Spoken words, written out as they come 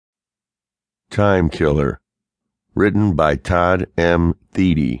Time Killer. Written by Todd M.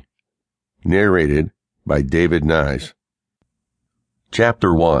 Thiede. Narrated by David Nyes.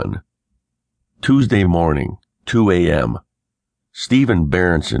 Chapter 1. Tuesday morning, 2 a.m. Stephen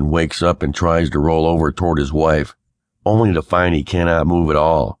Berenson wakes up and tries to roll over toward his wife, only to find he cannot move at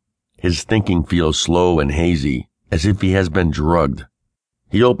all. His thinking feels slow and hazy, as if he has been drugged.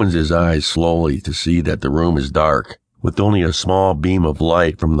 He opens his eyes slowly to see that the room is dark, with only a small beam of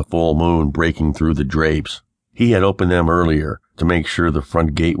light from the full moon breaking through the drapes. He had opened them earlier to make sure the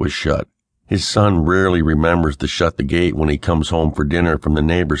front gate was shut. His son rarely remembers to shut the gate when he comes home for dinner from the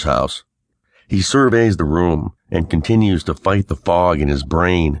neighbor's house. He surveys the room and continues to fight the fog in his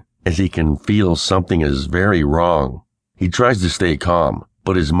brain as he can feel something is very wrong. He tries to stay calm,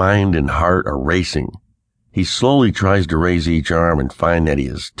 but his mind and heart are racing. He slowly tries to raise each arm and find that he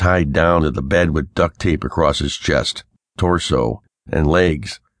is tied down to the bed with duct tape across his chest, torso, and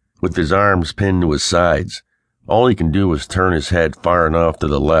legs, with his arms pinned to his sides. All he can do is turn his head far enough to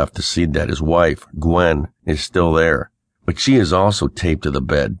the left to see that his wife, Gwen, is still there, but she is also taped to the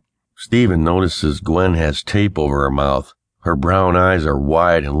bed. Stephen notices Gwen has tape over her mouth. Her brown eyes are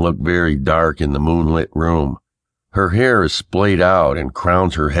wide and look very dark in the moonlit room. Her hair is splayed out and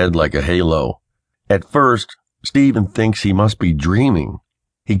crowns her head like a halo. At first, Stephen thinks he must be dreaming.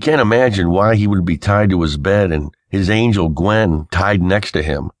 He can't imagine why he would be tied to his bed and his angel Gwen tied next to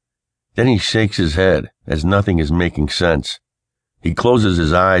him. Then he shakes his head, as nothing is making sense. He closes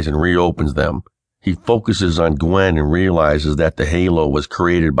his eyes and reopens them. He focuses on Gwen and realizes that the halo was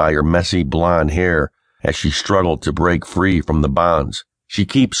created by her messy blonde hair as she struggled to break free from the bonds. She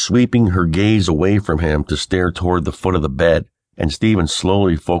keeps sweeping her gaze away from him to stare toward the foot of the bed, and Stephen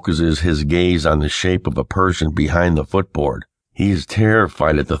slowly focuses his gaze on the shape of a person behind the footboard. He is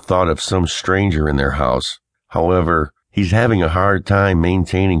terrified at the thought of some stranger in their house. However, he's having a hard time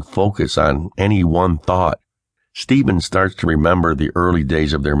maintaining focus on any one thought. Stephen starts to remember the early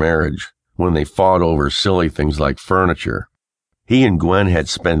days of their marriage, when they fought over silly things like furniture. He and Gwen had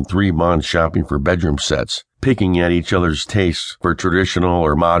spent 3 months shopping for bedroom sets, picking at each other's tastes for traditional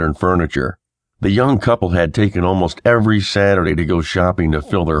or modern furniture. The young couple had taken almost every Saturday to go shopping to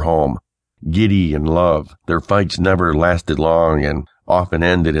fill their home. Giddy in love, their fights never lasted long and often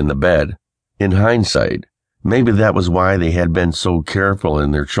ended in the bed. In hindsight, maybe that was why they had been so careful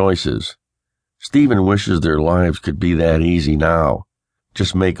in their choices. Stephen wishes their lives could be that easy now.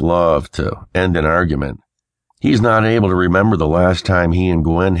 Just make love to end an argument. He's not able to remember the last time he and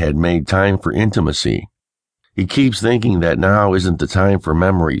Gwen had made time for intimacy. He keeps thinking that now isn't the time for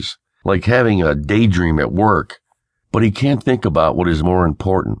memories, like having a daydream at work. But he can't think about what is more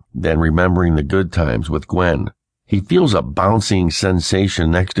important than remembering the good times with Gwen. He feels a bouncing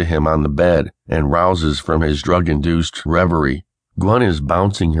sensation next to him on the bed and rouses from his drug-induced reverie. Gwen is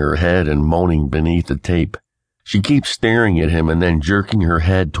bouncing her head and moaning beneath the tape. She keeps staring at him and then jerking her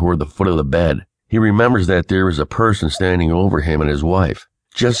head toward the foot of the bed. He remembers that there is a person standing over him and his wife,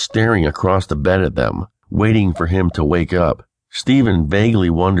 just staring across the bed at them, waiting for him to wake up. Stephen vaguely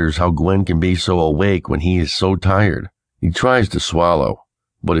wonders how Gwen can be so awake when he is so tired. He tries to swallow,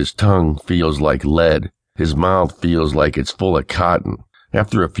 but his tongue feels like lead. His mouth feels like it's full of cotton.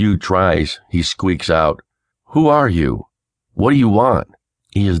 After a few tries, he squeaks out, "Who are you? What do you want?"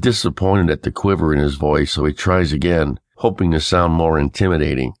 He is disappointed at the quiver in his voice, so he tries again, hoping to sound more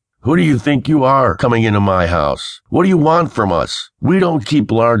intimidating. "Who do you think you are, coming into my house? What do you want from us? We don't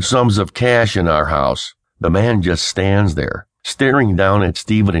keep large sums of cash in our house." The man just stands there, staring down at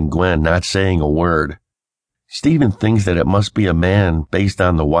Stephen and Gwen, not saying a word. Stephen thinks that it must be a man based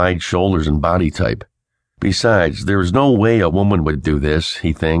on the wide shoulders and body type. Besides, there is no way a woman would do this,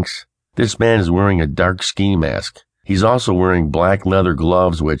 he thinks. This man is wearing a dark ski mask. He's also wearing black leather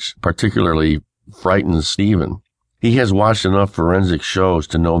gloves, which particularly frightens Stephen. He has watched enough forensic shows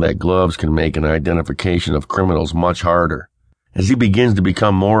to know that gloves can make an identification of criminals much harder. As he begins to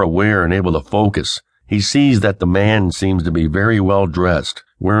become more aware and able to focus, he sees that the man seems to be very well dressed,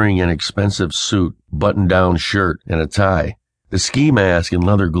 wearing an expensive suit, button-down shirt, and a tie. The ski mask and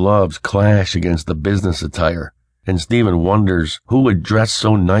leather gloves clash against the business attire, and Stephen wonders who would dress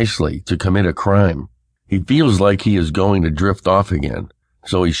so nicely to commit a crime. He feels like he is going to drift off again,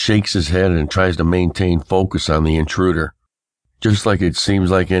 so he shakes his head and tries to maintain focus on the intruder. Just like it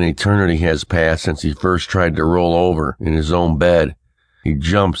seems like an eternity has passed since he first tried to roll over in his own bed. He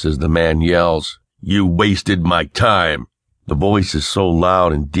jumps as the man yells, "You wasted my time." The voice is so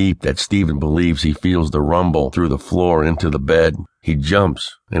loud and deep that Stephen believes he feels the rumble through the floor into the bed. He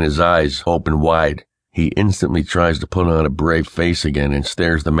jumps, and his eyes open wide. He instantly tries to put on a brave face again and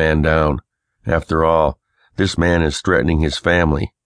stares the man down. After all, this man is threatening his family.